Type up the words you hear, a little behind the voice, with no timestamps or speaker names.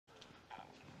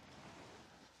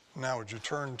Now would you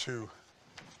turn to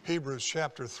Hebrews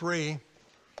chapter 3.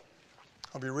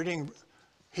 I'll be reading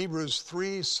Hebrews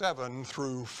 3:7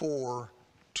 through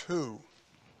 4:2.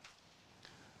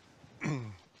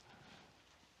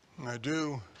 I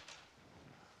do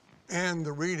end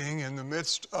the reading in the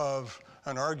midst of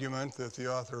an argument that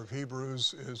the author of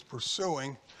Hebrews is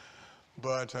pursuing,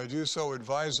 but I do so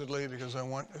advisedly because I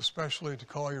want especially to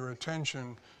call your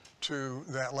attention to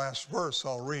that last verse.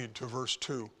 I'll read to verse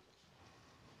 2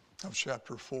 of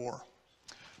chapter 4.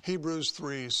 Hebrews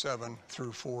 3:7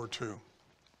 through 4:2.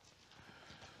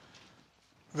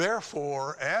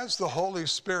 Therefore, as the Holy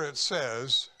Spirit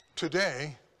says,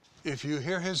 today, if you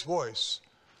hear his voice,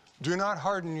 do not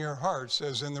harden your hearts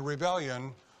as in the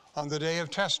rebellion on the day of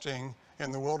testing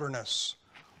in the wilderness,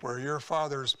 where your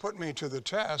fathers put me to the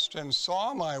test and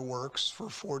saw my works for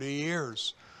 40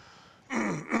 years.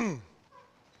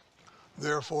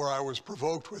 Therefore I was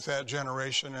provoked with that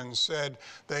generation and said,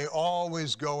 they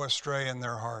always go astray in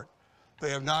their heart. They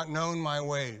have not known my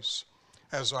ways.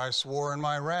 As I swore in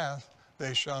my wrath,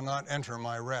 they shall not enter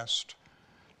my rest.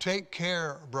 Take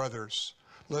care, brothers,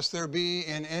 lest there be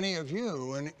in any of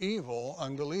you an evil,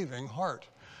 unbelieving heart,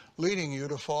 leading you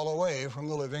to fall away from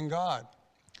the living God.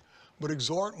 But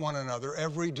exhort one another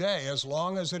every day, as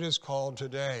long as it is called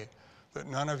today, that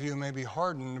none of you may be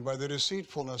hardened by the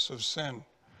deceitfulness of sin.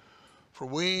 For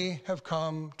we have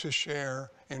come to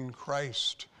share in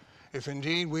Christ, if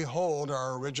indeed we hold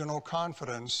our original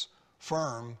confidence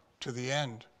firm to the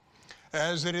end.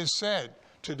 As it is said,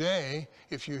 today,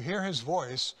 if you hear his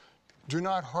voice, do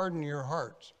not harden your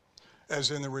hearts,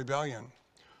 as in the rebellion.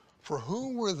 For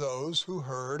who were those who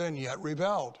heard and yet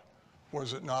rebelled?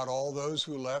 Was it not all those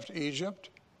who left Egypt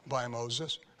by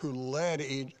Moses, who left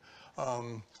Egypt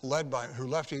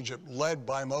led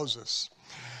by Moses?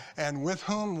 And with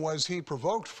whom was he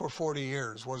provoked for 40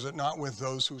 years? Was it not with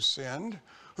those who sinned,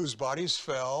 whose bodies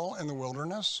fell in the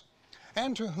wilderness?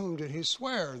 And to whom did he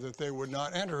swear that they would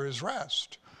not enter his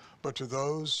rest, but to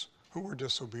those who were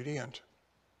disobedient?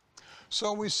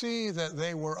 So we see that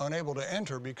they were unable to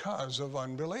enter because of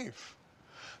unbelief.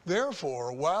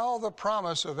 Therefore, while the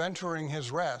promise of entering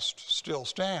his rest still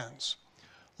stands,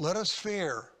 let us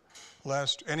fear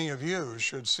lest any of you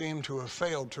should seem to have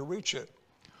failed to reach it.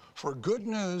 For good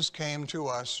news came to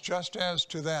us just as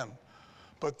to them,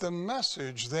 but the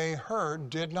message they heard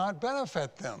did not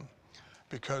benefit them,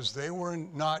 because they were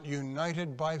not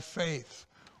united by faith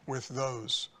with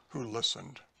those who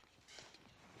listened.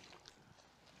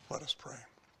 Let us pray.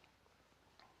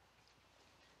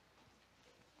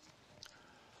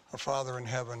 Our Father in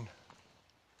heaven,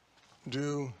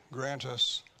 do grant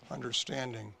us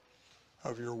understanding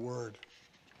of your word.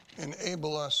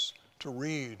 Enable us to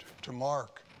read, to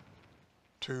mark,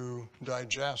 to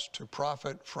digest, to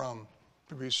profit from,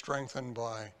 to be strengthened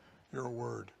by your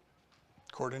word.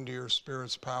 According to your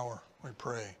Spirit's power, we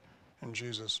pray. In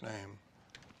Jesus' name,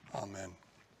 amen.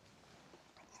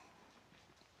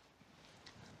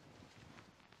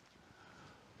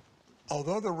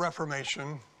 Although the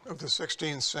Reformation of the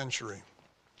 16th century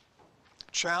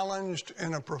challenged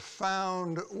in a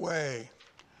profound way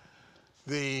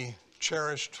the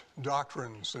cherished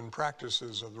doctrines and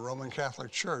practices of the Roman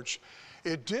Catholic Church,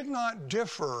 it did not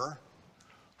differ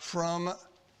from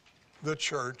the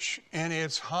Church in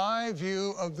its high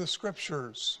view of the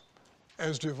Scriptures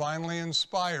as divinely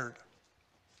inspired.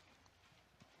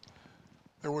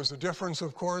 There was a difference,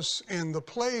 of course, in the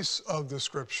place of the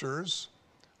Scriptures.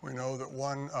 We know that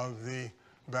one of the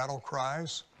battle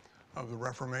cries of the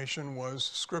Reformation was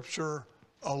Scripture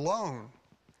alone.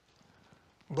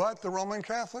 But the Roman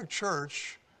Catholic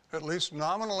Church at least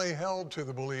nominally held to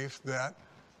the belief that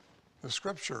the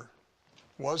Scripture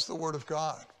was the Word of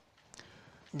God.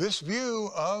 This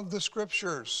view of the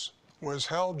Scriptures was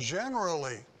held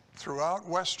generally throughout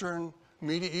Western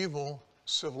medieval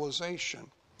civilization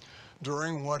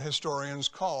during what historians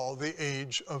call the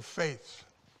Age of Faith.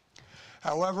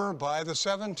 However, by the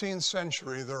 17th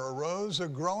century, there arose a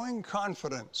growing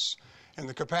confidence in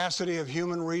the capacity of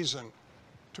human reason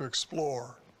to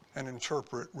explore and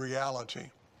interpret reality.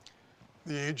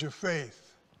 The Age of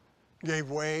Faith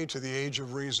gave way to the Age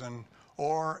of Reason,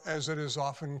 or as it is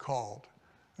often called,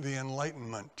 the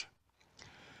Enlightenment.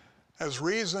 As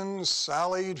reason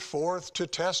sallied forth to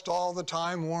test all the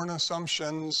time-worn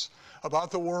assumptions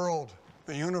about the world,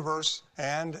 the universe,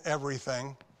 and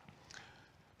everything,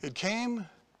 it came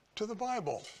to the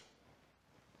Bible.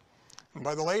 And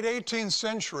by the late 18th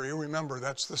century, remember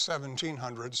that's the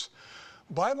 1700s,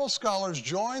 Bible scholars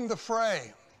joined the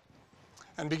fray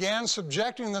and began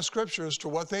subjecting the Scriptures to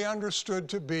what they understood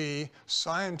to be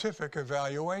scientific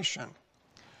evaluation.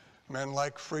 Men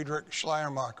like Friedrich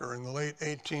Schleiermacher in the late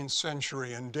 18th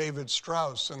century and David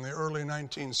Strauss in the early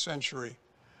 19th century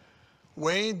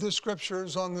weighed the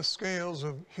scriptures on the scales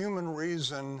of human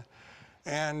reason,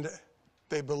 and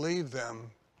they believed them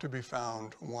to be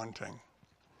found wanting.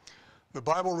 The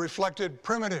Bible reflected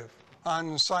primitive,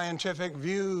 unscientific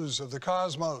views of the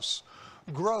cosmos,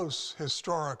 gross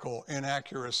historical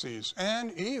inaccuracies,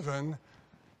 and even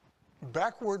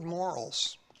backward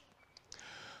morals.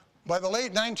 By the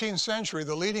late 19th century,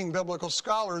 the leading biblical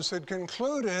scholars had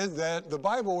concluded that the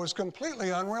Bible was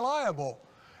completely unreliable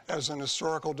as an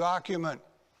historical document,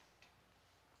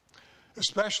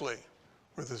 especially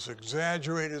with its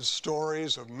exaggerated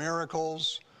stories of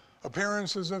miracles,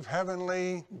 appearances of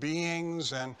heavenly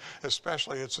beings, and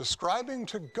especially its ascribing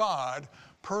to God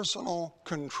personal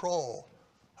control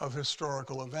of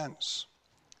historical events.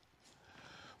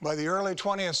 By the early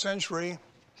 20th century,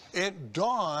 it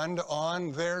dawned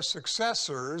on their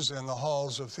successors in the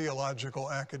halls of theological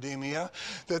academia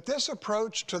that this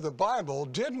approach to the Bible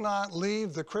did not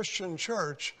leave the Christian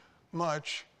church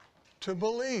much to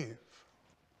believe.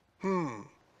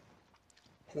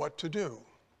 What to do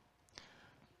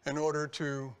in order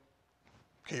to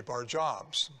keep our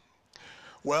jobs?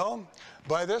 Well,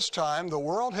 by this time, the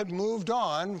world had moved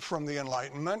on from the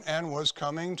Enlightenment and was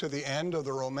coming to the end of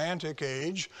the Romantic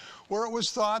Age, where it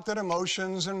was thought that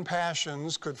emotions and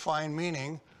passions could find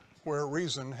meaning where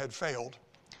reason had failed.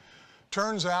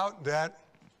 Turns out that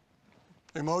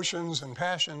emotions and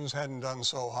passions hadn't done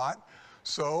so hot,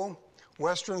 so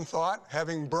Western thought,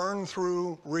 having burned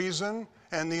through reason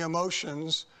and the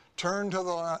emotions, turned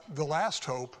to the last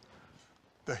hope,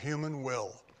 the human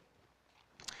will.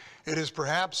 It is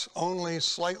perhaps only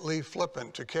slightly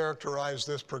flippant to characterize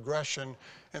this progression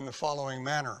in the following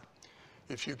manner.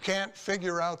 If you can't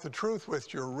figure out the truth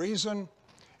with your reason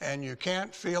and you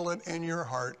can't feel it in your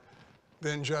heart,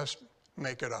 then just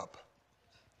make it up.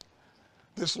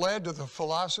 This led to the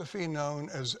philosophy known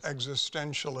as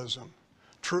existentialism.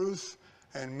 Truth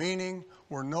and meaning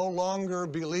were no longer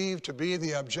believed to be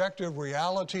the objective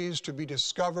realities to be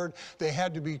discovered. They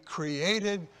had to be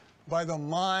created by the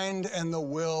mind and the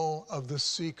will of the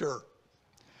seeker.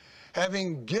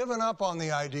 Having given up on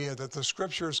the idea that the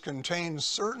scriptures contain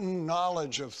certain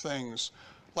knowledge of things,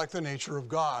 like the nature of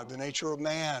God, the nature of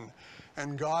man,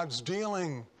 and God's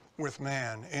dealing with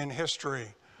man in history,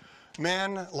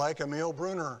 men like Emil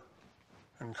Brunner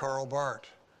and Karl Barth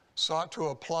sought to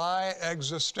apply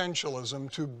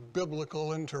existentialism to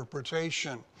biblical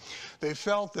interpretation. They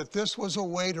felt that this was a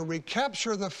way to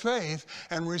recapture the faith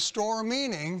and restore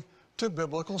meaning to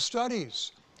biblical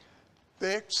studies.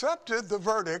 They accepted the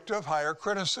verdict of higher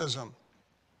criticism,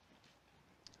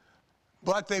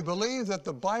 but they believed that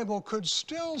the Bible could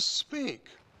still speak.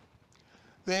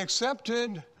 They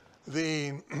accepted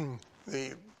the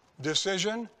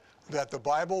decision that the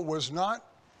Bible was not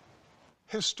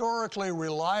historically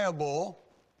reliable.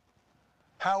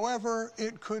 However,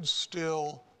 it could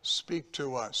still speak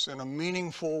to us in a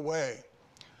meaningful way.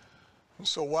 And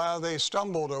so while they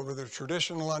stumbled over the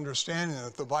traditional understanding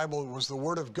that the Bible was the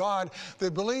Word of God, they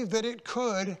believed that it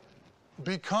could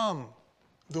become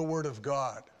the Word of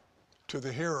God to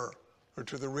the hearer or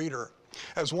to the reader.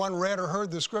 As one read or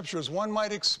heard the scriptures, one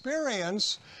might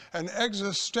experience an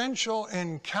existential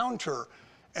encounter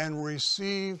and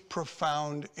receive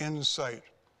profound insight.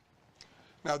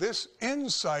 Now, this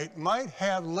insight might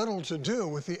have little to do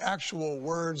with the actual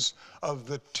words of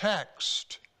the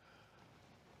text,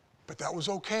 but that was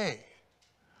okay.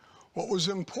 What was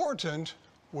important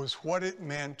was what it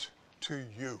meant to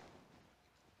you.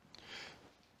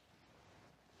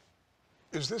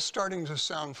 Is this starting to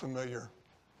sound familiar?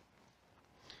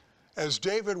 As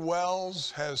David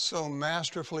Wells has so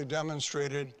masterfully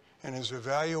demonstrated in his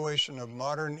evaluation of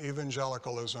modern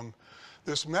evangelicalism,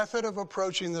 this method of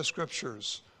approaching the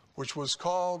scriptures, which was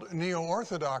called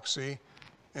neo-orthodoxy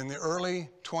in the early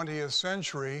 20th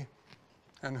century,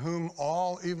 and whom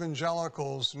all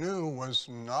evangelicals knew was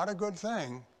not a good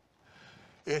thing,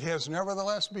 it has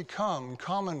nevertheless become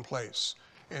commonplace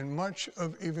in much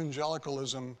of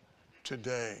evangelicalism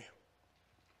today.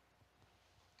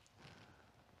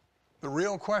 The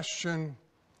real question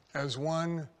as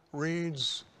one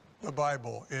reads the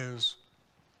Bible is,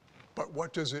 but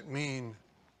what does it mean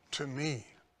to me?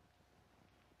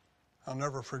 I'll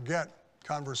never forget a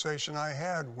conversation I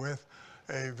had with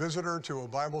a visitor to a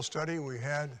Bible study we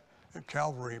had at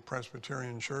Calvary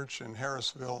Presbyterian Church in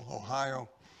Harrisville, Ohio.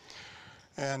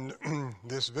 And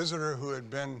this visitor, who had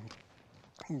been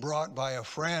brought by a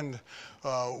friend,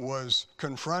 was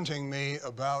confronting me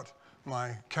about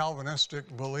my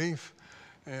Calvinistic belief,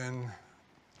 and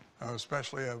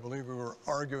especially I believe we were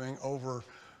arguing over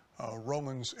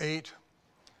Romans 8,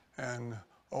 and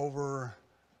over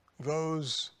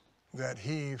those that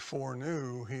he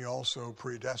foreknew, he also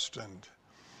predestined.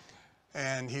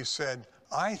 And he said,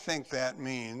 I think that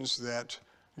means that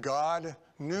God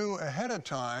knew ahead of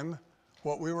time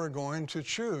what we were going to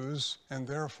choose, and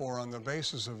therefore on the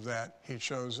basis of that, he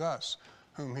chose us.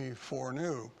 Whom he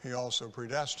foreknew, he also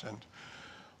predestined.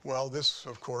 Well, this,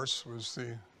 of course, was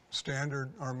the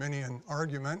standard Arminian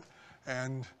argument,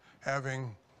 and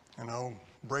having,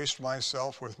 braced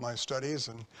myself with my studies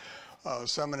and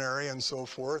seminary and so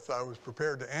forth, I was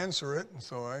prepared to answer it, and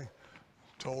so I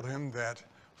told him that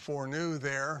foreknew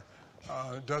there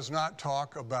it's not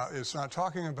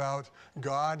talking about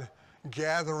God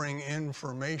gathering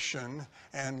information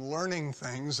and learning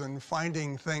things and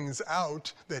finding things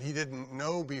out that he didn't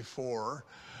know before.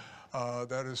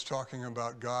 That is talking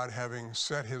about God having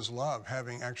set his love,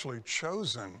 having actually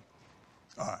chosen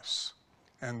us.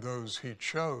 And those he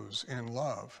chose in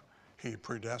love, he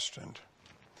predestined.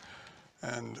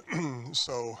 And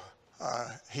so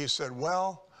he said,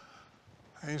 well,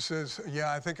 he says,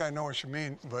 yeah, I think I know what you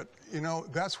mean, but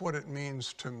that's what it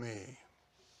means to me.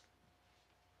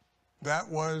 That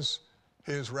was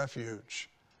his refuge.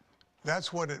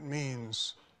 That's what it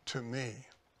means to me.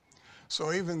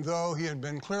 So even though he had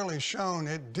been clearly shown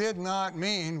it did not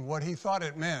mean what he thought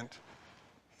it meant,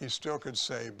 he still could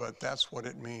say, but that's what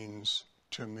it means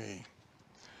to me.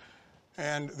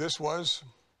 And this was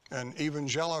an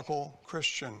evangelical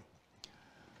Christian.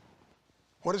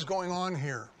 What is going on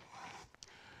here?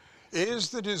 Is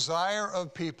the desire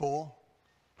of people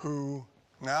who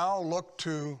now look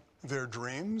to their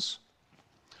dreams,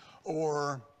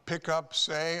 or pick up,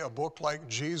 say, a book like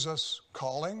Jesus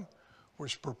Calling,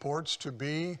 which purports to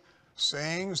be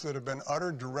sayings that have been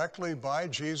uttered directly by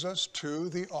Jesus to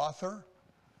the author,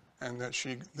 and that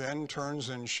she then turns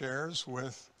and shares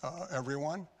with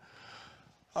everyone.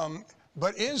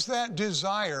 But is that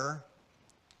desire,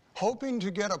 hoping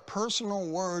to get a personal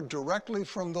word directly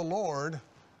from the Lord,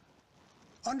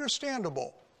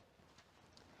 understandable?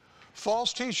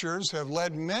 False teachers have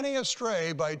led many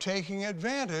astray by taking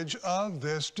advantage of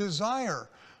this desire.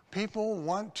 People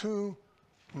want to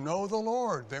know the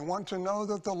Lord. They want to know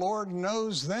that the Lord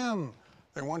knows them.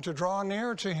 They want to draw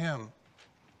near to him.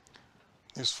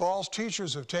 These false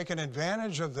teachers have taken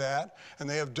advantage of that, and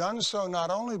they have done so not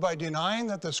only by denying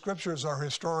that the scriptures are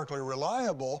historically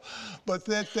reliable, but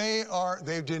that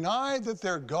they've denied that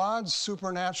they're God's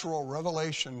supernatural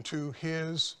revelation to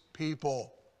his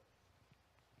people.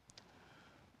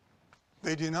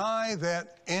 They deny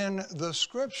that in the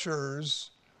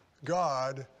scriptures,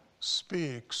 God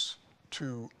speaks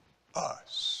to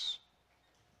us.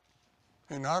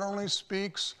 He not only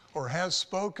speaks or has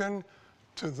spoken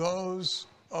to those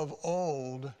of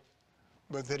old,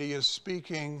 but that he is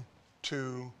speaking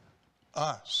to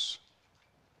us,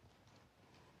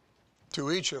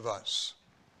 to each of us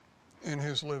in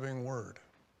his living word.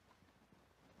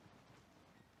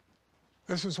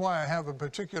 This is why I have a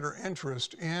particular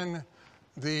interest in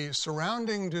the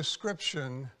surrounding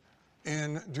description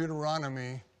in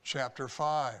Deuteronomy chapter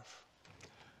 5.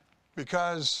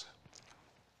 Because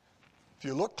if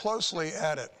you look closely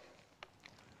at it,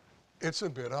 it's a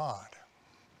bit odd.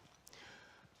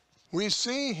 We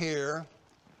see here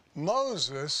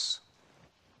Moses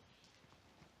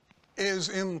is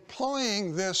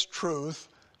employing this truth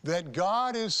that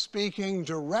God is speaking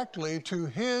directly to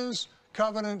his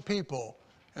covenant people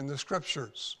in the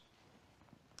scriptures.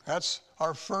 That's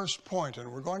our first point,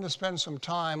 and we're going to spend some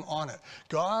time on it.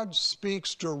 God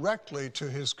speaks directly to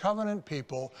his covenant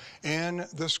people in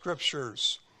the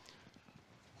scriptures.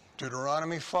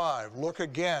 Deuteronomy 5, look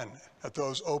again at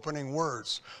those opening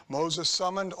words. Moses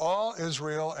summoned all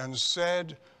Israel and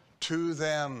said to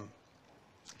them,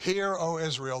 "Hear, O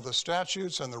Israel, the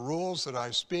statutes and the rules that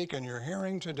I speak in your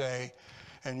hearing today,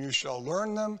 and you shall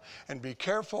learn them and be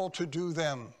careful to do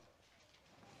them."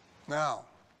 Now,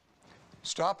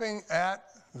 stopping at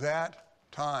that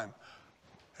time,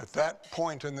 at that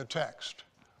point in the text,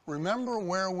 remember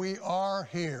where we are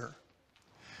here.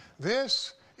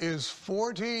 This is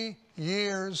 40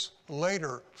 years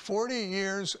later, 40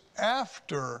 years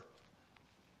after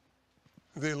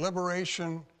the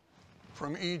liberation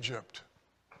from Egypt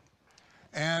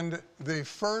and the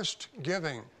first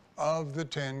giving of the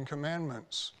Ten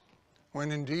Commandments,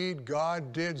 when indeed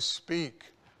God did speak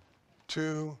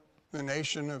to the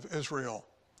nation of Israel.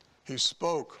 He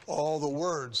spoke all the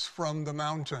words from the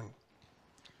mountain.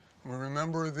 We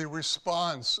remember the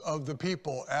response of the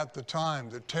people at the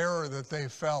time, the terror that they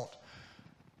felt,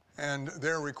 and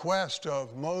their request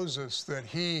of Moses that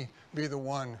he be the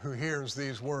one who hears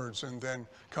these words and then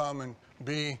come and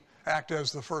be act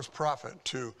as the first prophet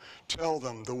to tell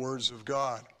them the words of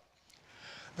God.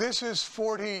 This is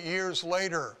 40 years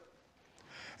later,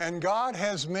 and God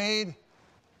has made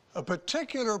a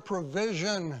particular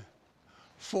provision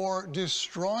for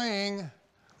destroying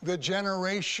the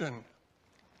generation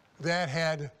that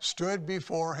had stood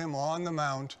before him on the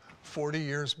mount 40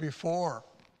 years before.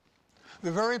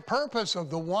 The very purpose of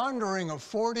the wandering of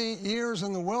 40 years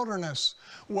in the wilderness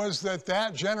was that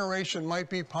that generation might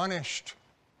be punished,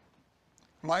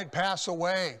 might pass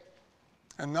away,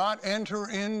 and not enter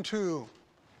into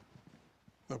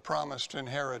the promised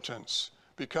inheritance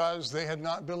because they had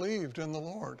not believed in the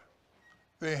Lord.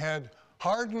 They had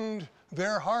hardened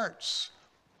their hearts.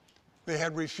 They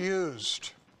had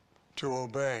refused to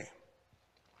obey.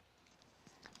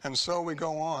 And so we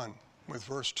go on with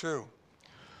verse 2.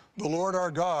 The Lord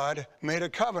our God made a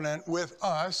covenant with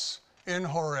us in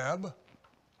Horeb.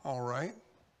 All right.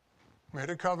 Made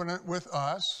a covenant with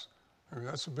us.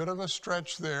 That's a bit of a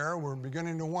stretch there. We're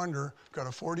beginning to wonder. Got a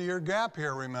 40-year gap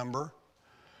here, remember.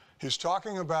 He's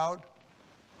talking about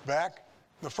back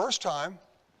the first time.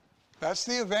 That's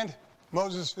the event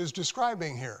Moses is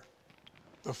describing here.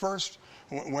 The first,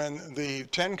 when the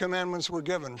 10 Commandments were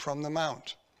given from the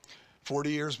mount, 40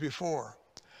 years before.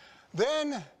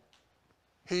 Then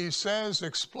he says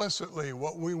explicitly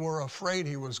what we were afraid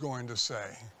he was going to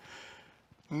say.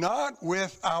 Not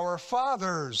with our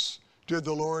fathers did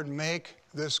the Lord make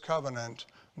this covenant,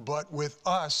 but with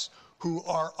us, who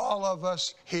are all of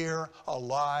us here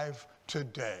alive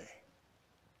today.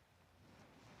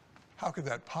 How could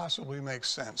that possibly make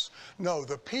sense? No,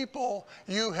 the people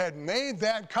you had made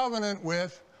that covenant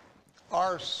with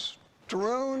are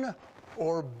strewn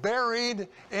or buried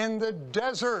in the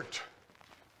desert.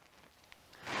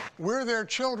 We're their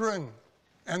children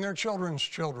and their children's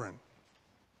children.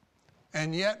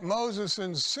 And yet Moses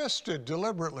insisted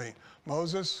deliberately.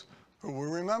 Moses, who we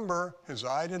remember, his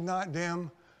eye did not dim.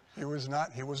 He was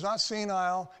not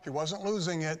senile. He wasn't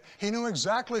losing it. He knew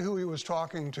exactly who he was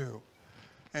talking to.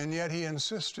 And yet he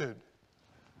insisted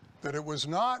that it was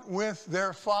not with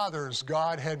their fathers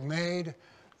God had made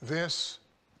this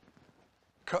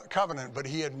covenant, but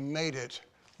he had made it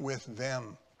with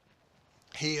them.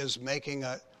 He is making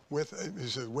it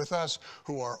with us,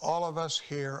 who are all of us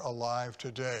here alive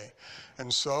today.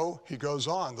 And so he goes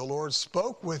on, the Lord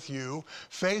spoke with you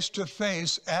face to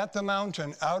face at the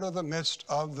mountain out of the midst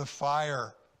of the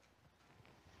fire.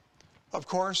 Of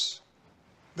course,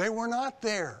 they were not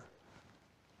there.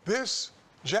 This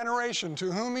generation to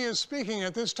whom he is speaking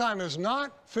at this time is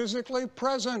not physically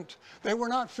present. They were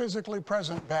not physically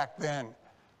present back then.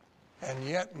 And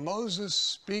yet Moses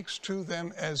speaks to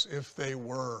them as if they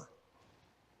were.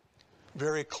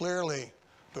 Very clearly,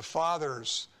 the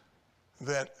fathers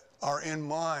that are in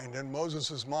mind, in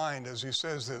Moses' mind as he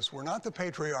says this, were not the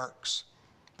patriarchs.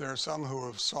 There are some who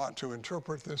have sought to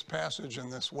interpret this passage in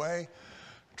this way,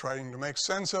 trying to make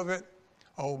sense of it.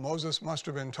 Oh, Moses must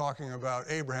have been talking about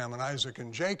Abraham and Isaac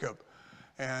and Jacob.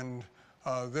 And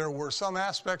there were some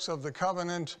aspects of the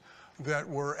covenant that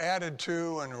were added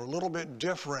to and were a little bit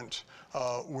different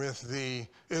with the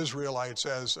Israelites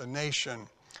as a nation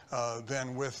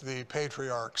than with the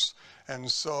patriarchs. And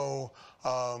so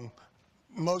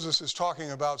Moses is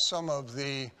talking about some of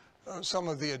the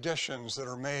additions that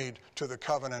are made to the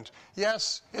covenant.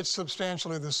 Yes, it's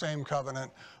substantially the same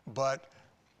covenant, but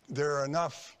there are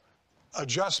enough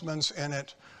adjustments in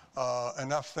it,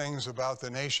 enough things about the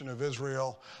nation of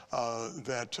Israel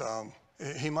that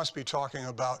he must be talking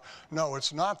about, no,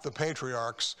 it's not the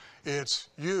patriarchs, it's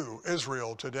you,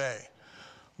 Israel, today.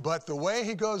 But the way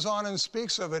he goes on and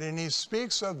speaks of it, and he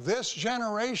speaks of this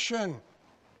generation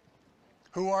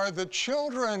who are the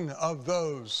children of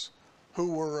those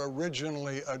who were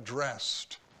originally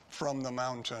addressed from the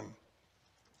mountain.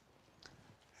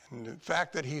 And the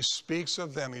fact that he speaks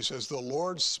of them, he says, the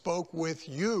Lord spoke with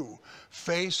you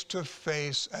face to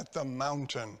face at the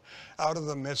mountain, out of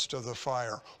the midst of the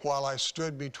fire, while I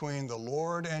stood between the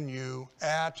Lord and you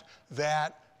at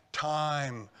that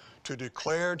time, to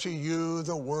declare to you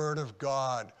the word of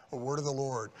God, the word of the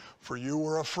Lord. For you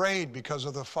were afraid because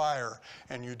of the fire,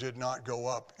 and you did not go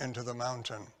up into the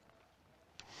mountain.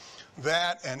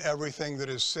 That and everything that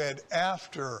is said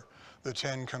after the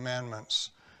 10 Commandments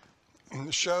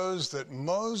shows that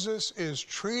Moses is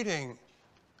treating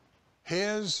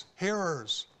his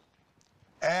hearers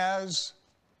as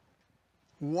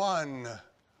one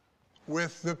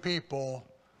with the people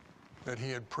that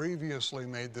he had previously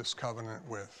made this covenant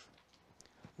with.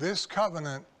 This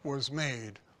covenant was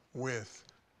made with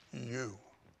you.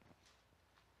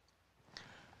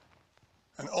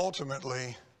 And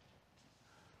ultimately,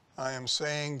 I am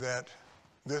saying that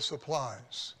this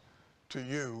applies to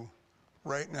you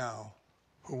right now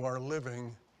who are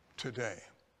living today.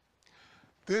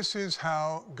 This is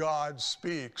how God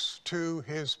speaks to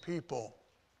his people.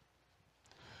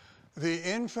 The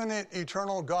infinite,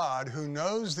 eternal God who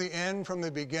knows the end from the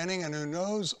beginning and who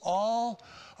knows all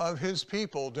of his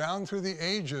people down through the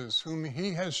ages whom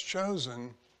he has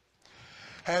chosen,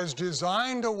 has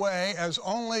designed a way, as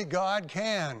only God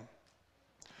can,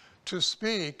 to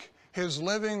speak his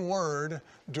living word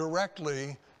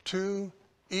directly to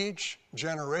each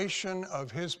generation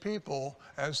of his people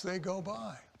as they go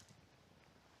by.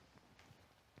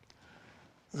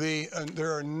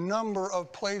 There are a number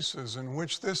of places in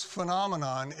which this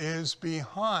phenomenon is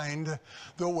behind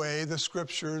the way the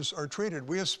scriptures are treated.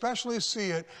 We especially see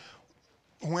it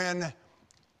when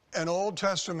an Old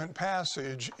Testament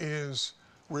passage is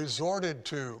resorted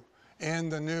to in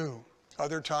the New.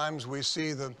 Other times we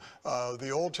see the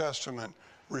Old Testament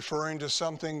referring to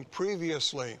something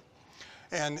previously.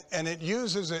 And it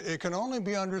uses it, it can only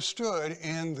be understood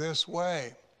in this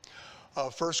way.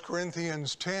 1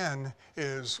 Corinthians 10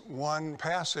 is one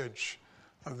passage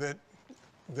that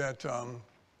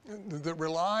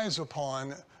relies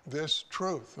upon this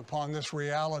truth, upon this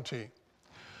reality.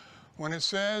 When it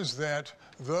says that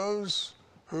those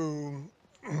who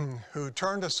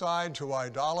turned aside to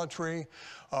idolatry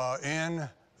in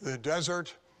the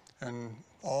desert, and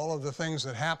all of the things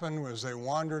that happened as they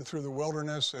wandered through the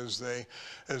wilderness, as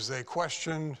they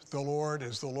questioned the Lord,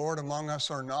 is the Lord among us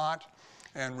or not,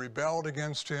 and rebelled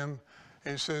against him.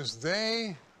 He says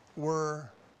they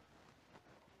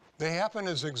happen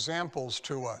as examples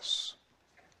to us.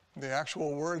 The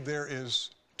actual word there is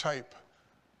type,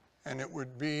 and it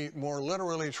would be more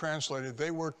literally translated,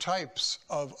 they were types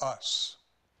of us.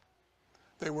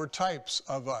 They were types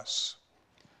of us.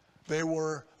 They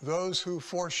were those who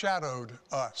foreshadowed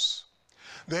us.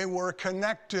 They were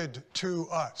connected to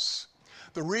us.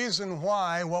 The reason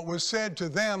why what was said to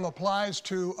them applies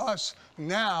to us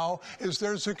now is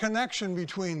there's a connection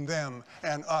between them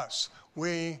and us.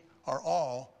 We are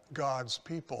all God's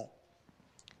people.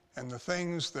 And the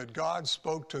things that God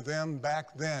spoke to them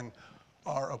back then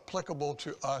are applicable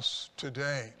to us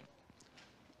today.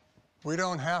 We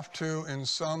don't have to, in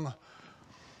some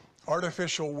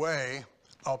artificial way,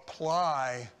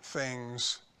 apply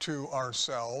things to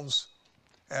ourselves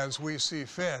as we see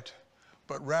fit,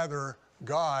 but rather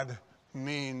God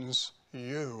means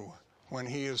you when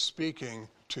he is speaking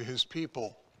to his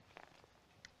people.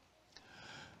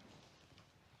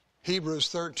 Hebrews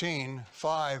 13,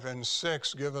 5 and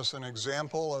 6 give us an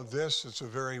example of this. It's a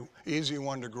very easy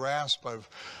one to grasp. I've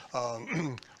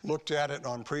looked at it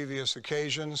on previous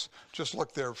occasions. Just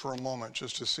look there for a moment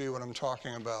just to see what I'm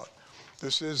talking about.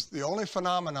 This is the only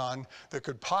phenomenon that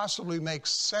could possibly make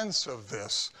sense of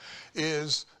this,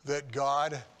 is that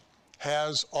God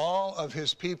has all of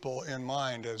his people in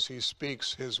mind as he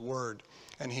speaks his word,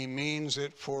 and he means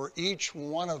it for each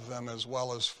one of them as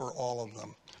well as for all of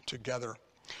them together.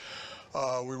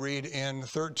 We read in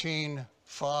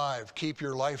 13:5, keep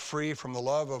your life free from the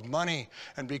love of money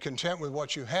and be content with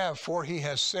what you have, for he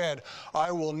has said,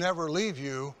 I will never leave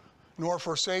you nor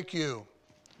forsake you.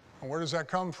 And where does that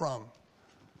come from?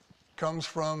 It comes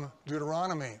from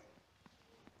Deuteronomy,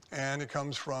 and it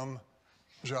comes from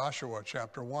Joshua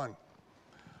chapter 1.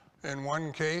 In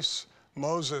one case,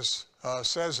 Moses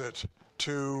says it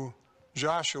to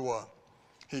Joshua.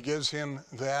 He gives him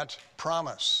that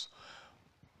promise.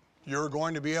 You're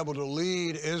going to be able to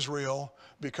lead Israel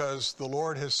because the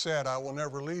Lord has said, I will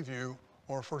never leave you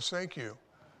or forsake you.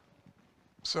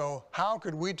 So how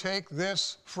could we take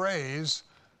this phrase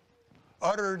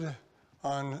uttered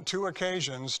on 2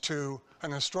 occasions to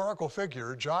an historical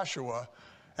figure, Joshua,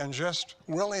 and just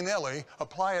willy-nilly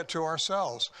apply it to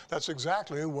ourselves? That's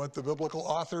exactly what the biblical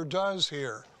author does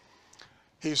here.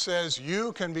 He says,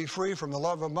 you can be free from the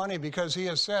love of money because he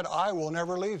has said, I will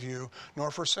never leave you nor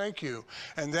forsake you.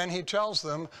 And then he tells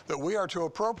them that we are to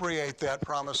appropriate that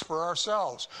promise for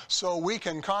ourselves so we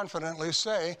can confidently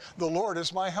say, the Lord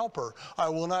is my helper. I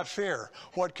will not fear.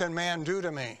 What can man do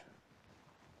to me?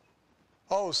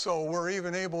 Oh, so we're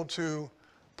even able to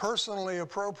personally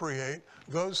appropriate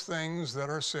those things that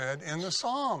are said in the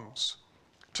Psalms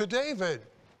to David.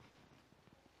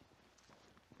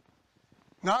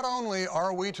 Not only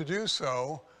are we to do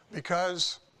so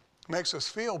because it makes us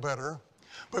feel better,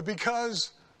 but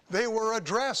because they were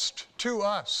addressed to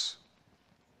us.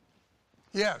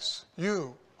 Yes,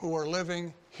 you who are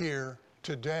living here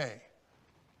today.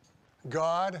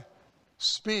 God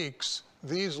speaks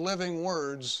these living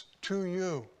words to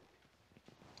you.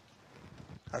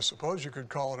 I suppose you could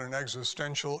call it an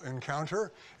existential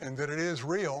encounter in that it is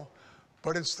real,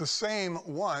 but it's the same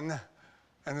one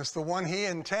And it's the one he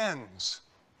intends,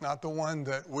 not the one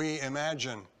that we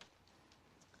imagine.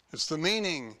 It's the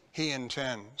meaning he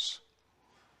intends.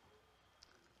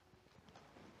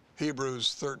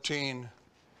 Hebrews 13,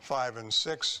 5 and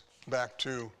 6, back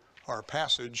to our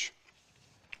passage.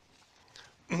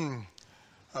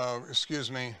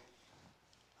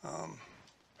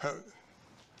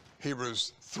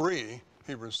 Hebrews 3,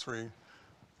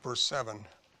 verse 7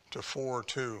 to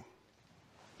 4:2.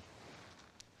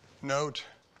 Note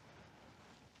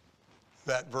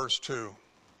that verse 2.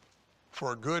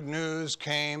 For good news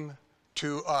came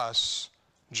to us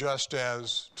just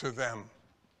as to them.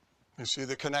 You see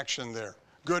the connection there.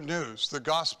 Good news, the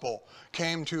gospel,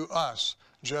 came to us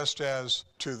just as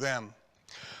to them.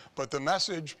 But the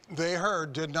message they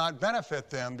heard did not benefit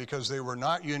them because they were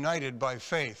not united by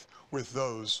faith with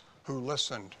those who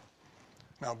listened.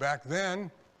 Now back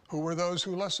then, who were those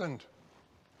who listened?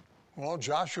 Well,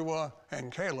 Joshua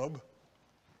and Caleb,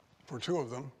 for two of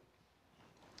them.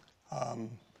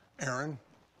 Aaron,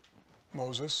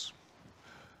 Moses,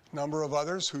 a number of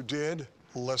others who did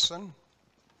listen.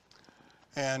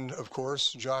 And of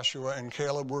course, Joshua and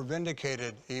Caleb were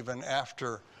vindicated even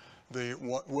after the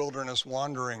wilderness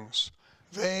wanderings.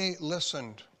 They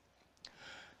listened.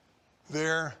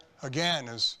 There, again,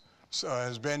 has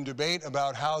been debate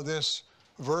about how this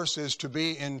verse is to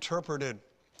be interpreted.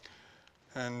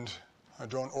 And I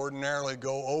don't ordinarily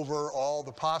go over all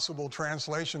the possible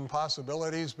translation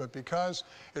possibilities, but because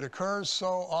it occurs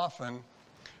so often,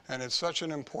 and it's such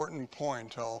an important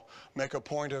point, I'll make a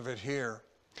point of it here.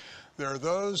 There are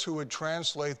those who would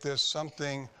translate this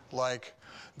something like,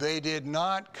 they did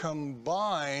not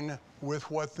combine with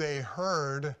what they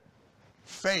heard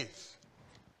faith.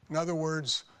 In other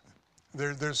words,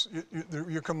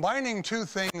 you're combining two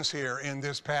things here in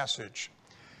this passage.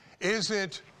 Is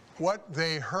it what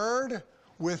they heard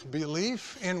with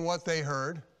belief in what they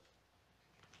heard?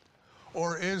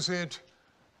 Or is it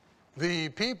the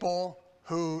people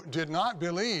who did not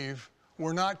believe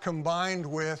were not combined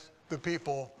with the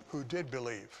people who did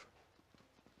believe?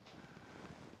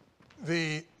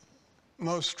 The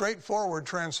most straightforward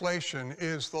translation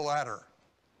is the latter.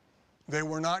 They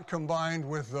were not combined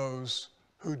with those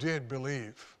who did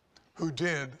believe, who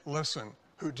did listen,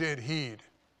 who did heed.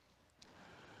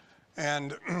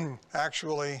 And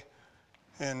actually,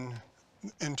 in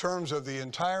terms of the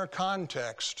entire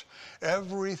context,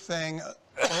 everything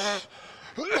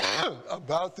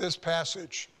about this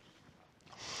passage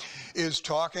is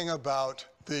talking about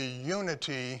the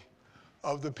unity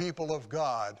of the people of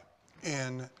God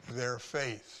in their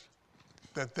faith,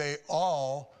 that they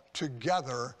all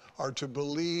together are to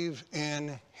believe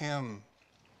in him,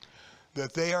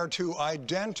 that they are to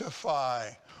identify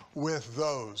with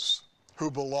those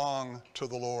who belong to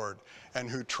the Lord and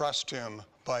who trust him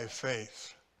by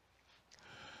faith.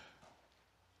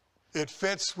 It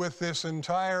fits with this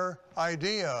entire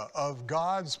idea of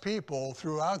God's people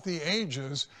throughout the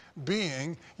ages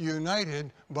being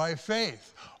united by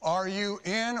faith. Are you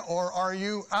in or are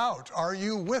you out? Are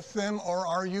you with them or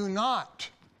are you not?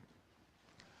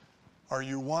 Are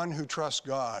you one who trusts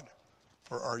God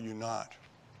or are you not?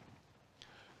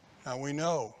 Now we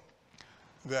know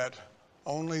that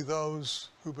only those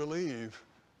who believe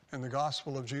in the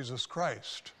gospel of Jesus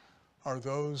Christ are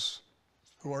those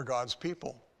who are God's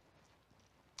people.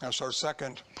 That's our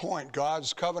second point.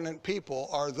 God's covenant people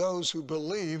are those who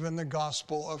believe in the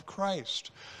gospel of Christ.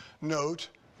 Note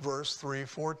verse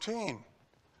 3:14.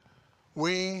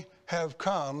 We have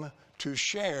come to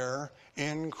share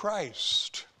in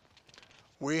Christ.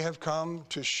 We have come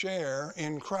to share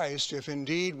in Christ if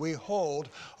indeed we hold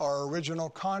our original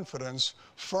confidence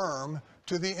firm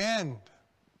to the end.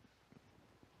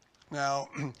 Now,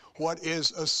 what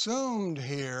is assumed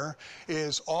here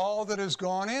is all that has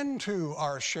gone into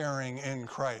our sharing in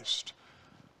Christ.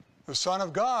 The Son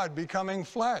of God becoming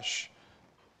flesh,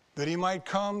 that he might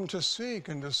come to seek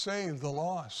and to save the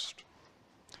lost.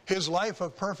 His life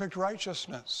of perfect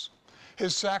righteousness,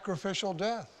 his sacrificial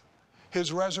death,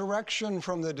 his resurrection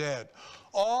from the dead,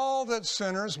 all that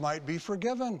sinners might be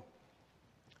forgiven.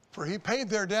 For he paid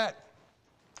their debt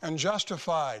and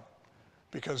justified,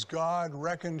 because God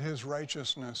reckoned his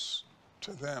righteousness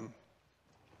to them.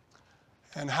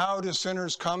 And how do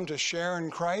sinners come to share in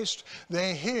Christ?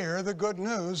 They hear the good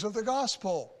news of the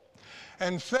gospel.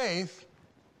 And faith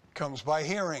comes by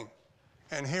hearing,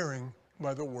 and hearing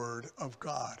by the word of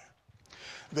God.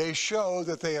 They show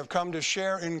that they have come to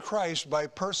share in Christ by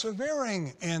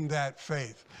persevering in that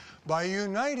faith, by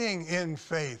uniting in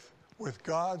faith with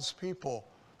God's people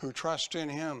who trust in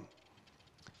him.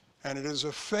 And it is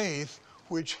a faith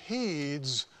which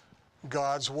heeds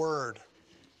God's word.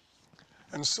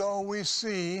 And so we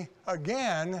see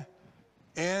again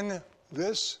in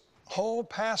this whole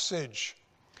passage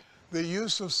the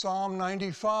use of Psalm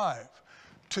 95.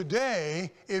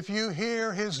 Today, if you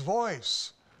hear his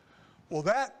voice. Well,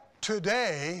 that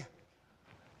today,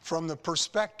 from the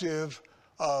perspective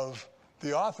of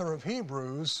the author of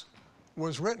Hebrews,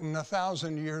 was written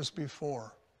 1,000 years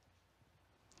before.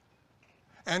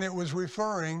 And it was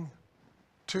referring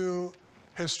to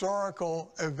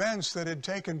historical events that had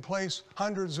taken place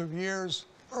hundreds of years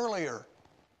earlier.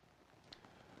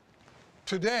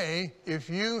 Today, if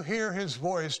you hear his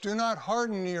voice, do not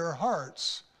harden your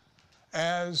hearts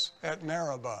as at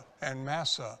Meribah and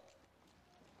Massah,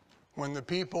 when the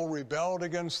people rebelled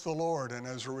against the Lord, and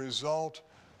as a result,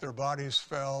 their bodies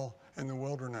fell in the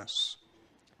wilderness.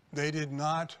 They did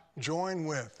not join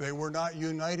with, they were not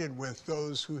united with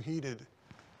those who heeded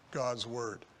God's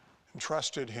word and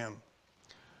trusted him.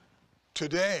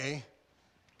 Today,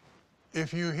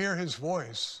 if you hear his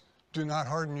voice, do not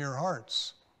harden your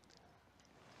hearts.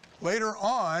 Later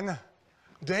on,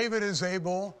 David is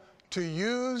able to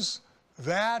use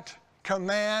that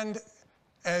command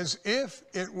as if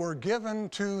it were given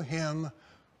to him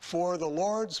for the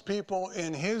Lord's people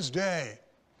in his day,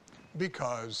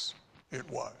 because it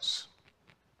was.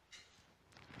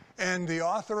 And the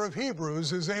author of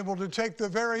Hebrews is able to take the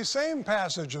very same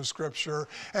passage of Scripture,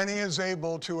 and he is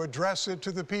able to address it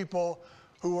to the people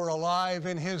who were alive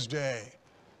in his day.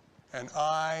 And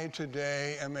I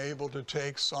today am able to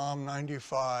take Psalm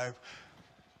 95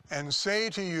 and say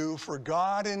to you, for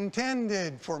God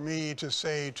intended for me to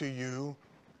say to you,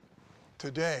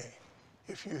 today,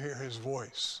 if you hear his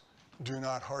voice, do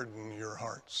not harden your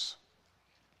hearts.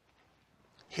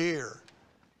 Hear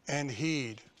and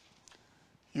heed.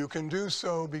 You can do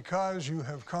so because you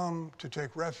have come to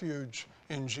take refuge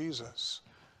in Jesus.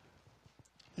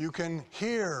 You can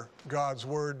hear God's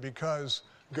word because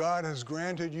God has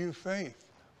granted you faith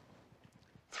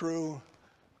through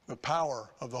the power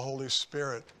of the Holy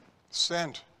Spirit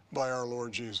sent by our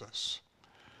Lord Jesus.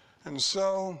 And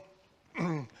so,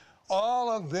 all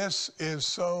of this is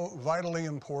so vitally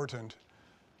important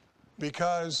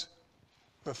because,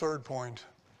 the third point,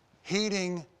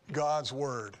 heeding God's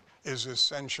word is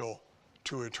essential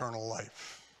to eternal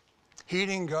life.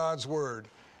 Heeding God's word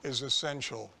is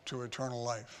essential to eternal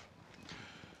life.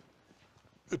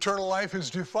 Eternal life is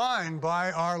defined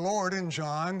by our Lord in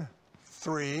John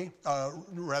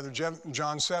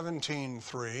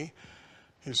 17:3.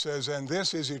 He says, and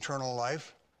this is eternal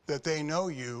life, that they know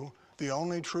you, the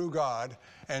only true God,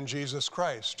 and Jesus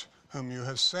Christ, whom you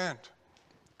have sent.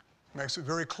 Makes it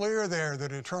very clear there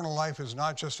that eternal life is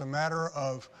not just a matter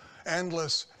of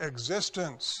endless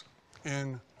existence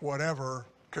in whatever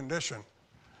condition,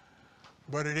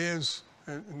 but it is,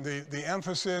 the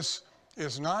emphasis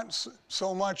is not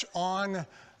so much on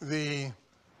the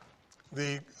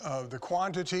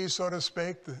quantity, so to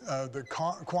speak, the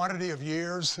quantity of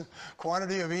years,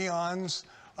 quantity of eons.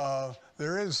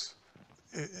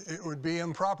 It would be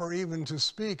improper even to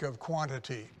speak of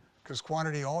quantity, because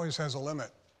quantity always has a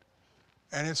limit,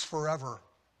 and it's forever.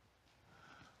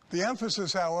 The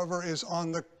emphasis, however, is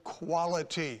on the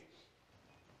quality.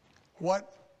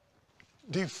 What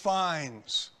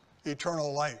defines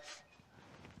eternal life?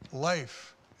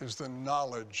 Life is the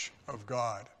knowledge of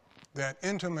God, that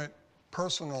intimate,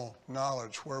 personal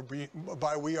knowledge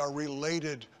whereby we are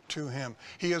related to him.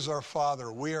 He is our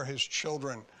Father. We are his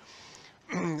children.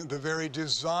 The very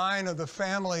design of the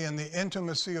family and the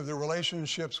intimacy of the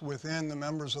relationships within the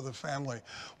members of the family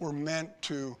were meant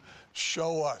to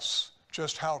show us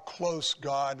just how close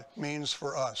God means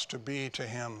for us to be to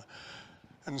him.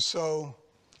 And so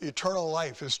eternal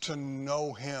life is to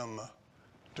know him,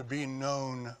 to be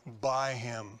known by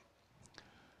him.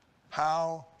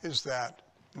 How is that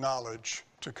knowledge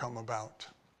to come about?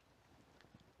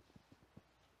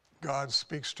 God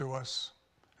speaks to us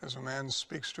as a man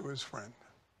speaks to his friend,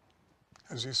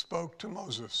 as he spoke to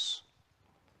Moses.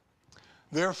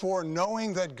 Therefore,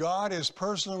 knowing that God is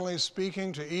personally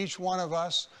speaking to each one of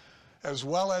us, as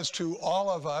well as to all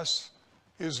of us,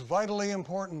 is vitally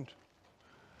important.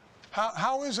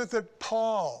 How is it that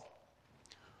Paul,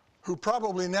 who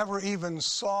probably never even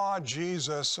saw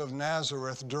Jesus of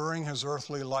Nazareth during his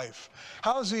earthly life,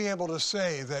 how is he able to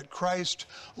say that Christ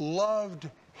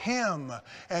loved him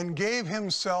and gave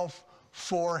himself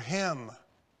for him?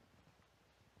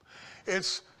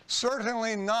 It's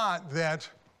certainly not that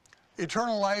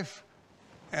eternal life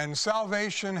and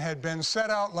salvation had been set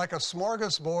out like a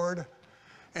smorgasbord,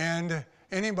 and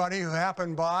anybody who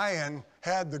happened by and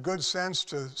had the good sense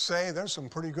to say, there's some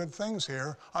pretty good things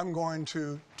here, I'm going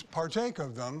to partake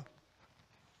of them.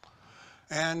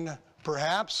 And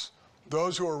perhaps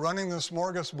Those who are running the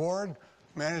smorgasbord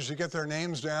managed to get their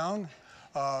names down,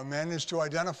 managed to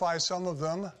identify some of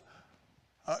them.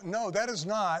 No, that is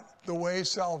not the way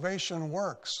salvation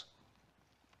works.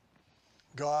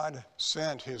 God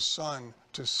sent his Son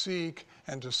to seek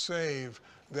and to save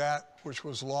that which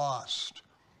was lost.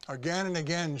 Again and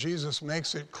again, Jesus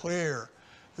makes it clear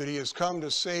that he has come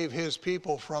to save his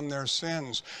people from their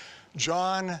sins.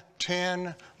 John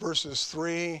 10, verses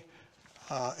 3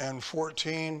 and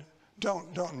 14.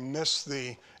 Don't miss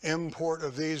the import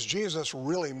of these. Jesus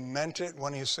really meant it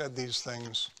when he said these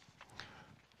things.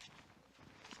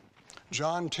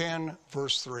 John 10,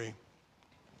 verse 3.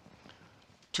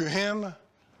 To him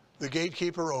the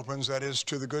gatekeeper opens, that is,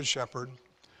 to the good shepherd.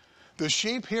 The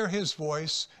sheep hear his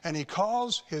voice, and he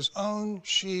calls his own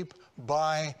sheep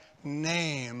by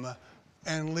name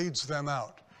and leads them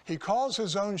out. He calls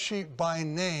his own sheep by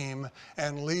name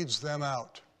and leads them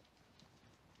out.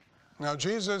 Now,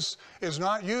 Jesus is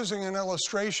not using an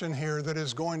illustration here that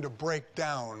is going to break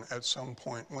down at some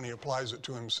point when he applies it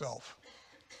to himself.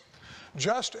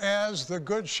 Just as the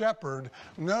good shepherd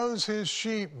knows his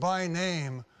sheep by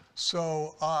name,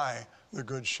 so I, the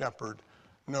good shepherd,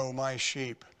 know my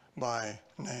sheep by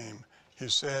name. He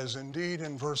says, indeed,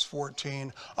 in verse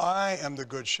 14, I am the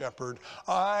good shepherd.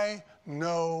 I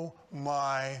know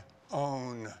my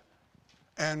own,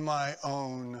 and my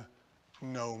own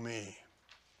know me.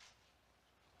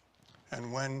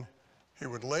 And when he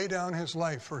would lay down his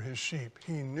life for his sheep,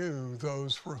 he knew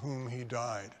those for whom he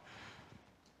died.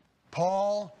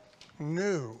 Paul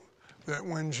knew that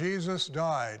when Jesus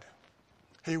died,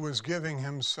 he was giving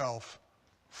himself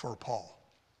for Paul.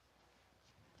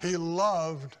 He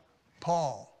loved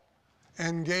Paul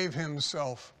and gave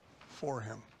himself for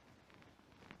him.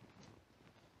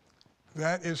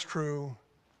 That is true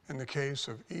in the case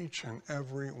of each and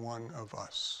every one of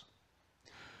us.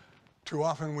 Too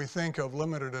often we think of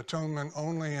limited atonement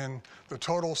only in the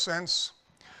total sense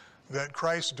that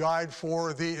Christ died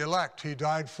for the elect. He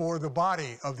died for the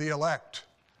body of the elect.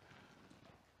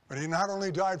 But he not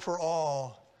only died for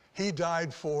all, he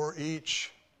died for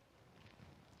each.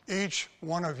 Each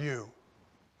one of you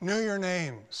knew your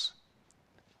names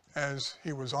as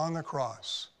he was on the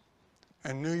cross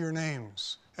and knew your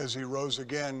names as he rose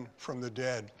again from the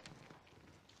dead.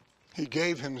 He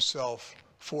gave himself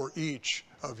for each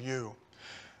of you.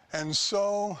 And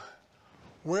so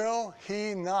will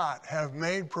he not have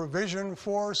made provision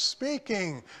for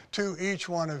speaking to each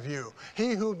one of you?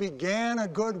 He who began a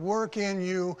good work in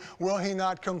you, will he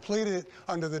not complete it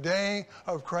unto the day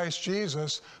of Christ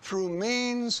Jesus through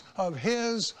means of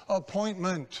his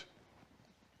appointment?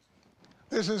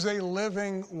 This is a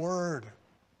living word.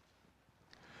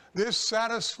 This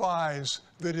satisfies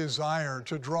the desire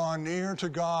to draw near to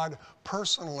God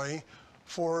personally,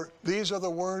 for these are the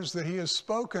words that he has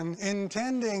spoken,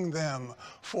 intending them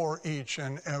for each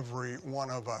and every one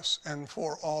of us and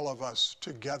for all of us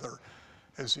together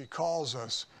as he calls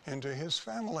us into his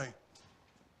family.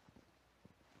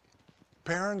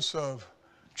 Parents of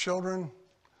children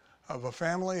of a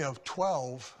family of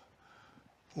 12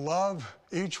 love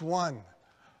each one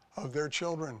of their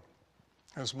children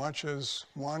as much as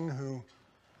one who,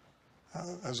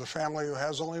 as a family who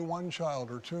has only one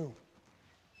child or two.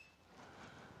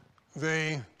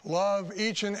 They love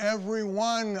each and every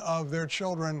one of their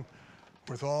children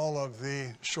with all of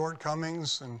the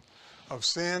shortcomings and of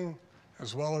sin,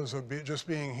 as well as of just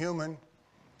being human.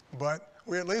 But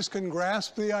we at least can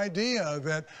grasp the idea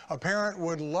that a parent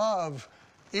would love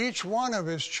each one of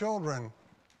his children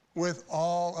with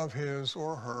all of his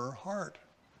or her heart.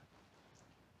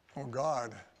 Well,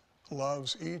 God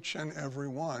loves each and every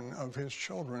one of his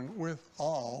children with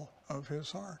all of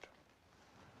his heart.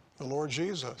 The Lord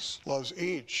Jesus loves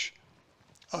each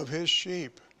of his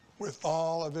sheep with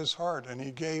all of his heart, and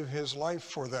he gave his life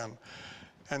for them.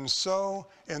 And so,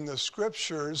 in the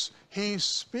scriptures, he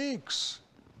speaks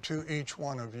to each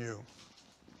one of you.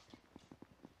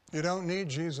 You don't need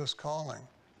Jesus calling.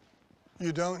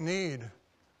 You don't need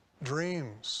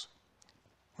dreams,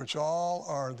 which all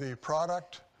are the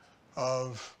product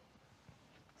of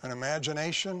an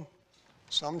imagination,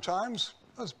 sometimes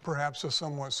perhaps a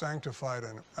somewhat sanctified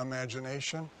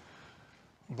imagination.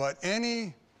 But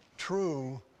any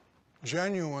true,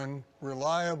 genuine,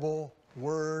 reliable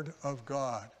Word of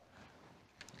God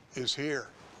is here.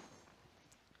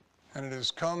 And it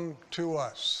has come to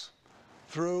us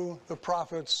through the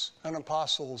prophets and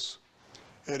apostles.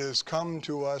 It has come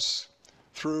to us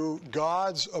through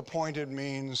God's appointed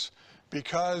means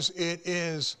because it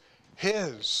is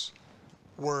his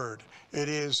word. It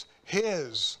is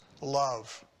his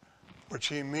love, which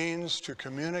he means to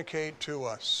communicate to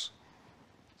us.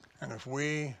 And if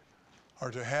we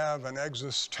are to have an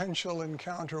existential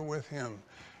encounter with him,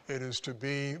 it is to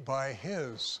be by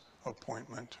his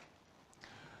appointment.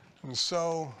 And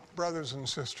so, brothers and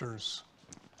sisters,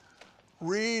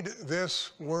 read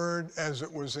this word as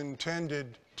it was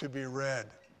intended to be read,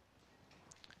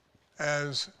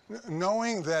 as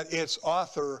knowing that its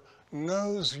author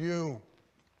knows you,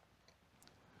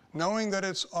 knowing that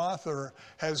its author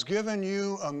has given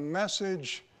you a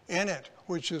message in it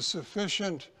which is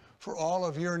sufficient for all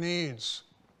of your needs,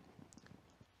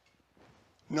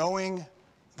 knowing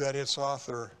that its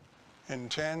author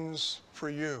intends for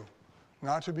you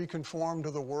not to be conformed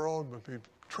to the world, but be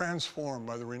transformed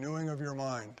by the renewing of your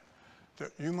mind,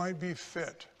 that you might be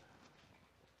fit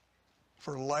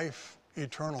for life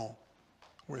eternal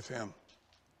with him.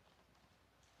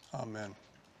 Amen.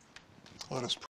 Let us pray.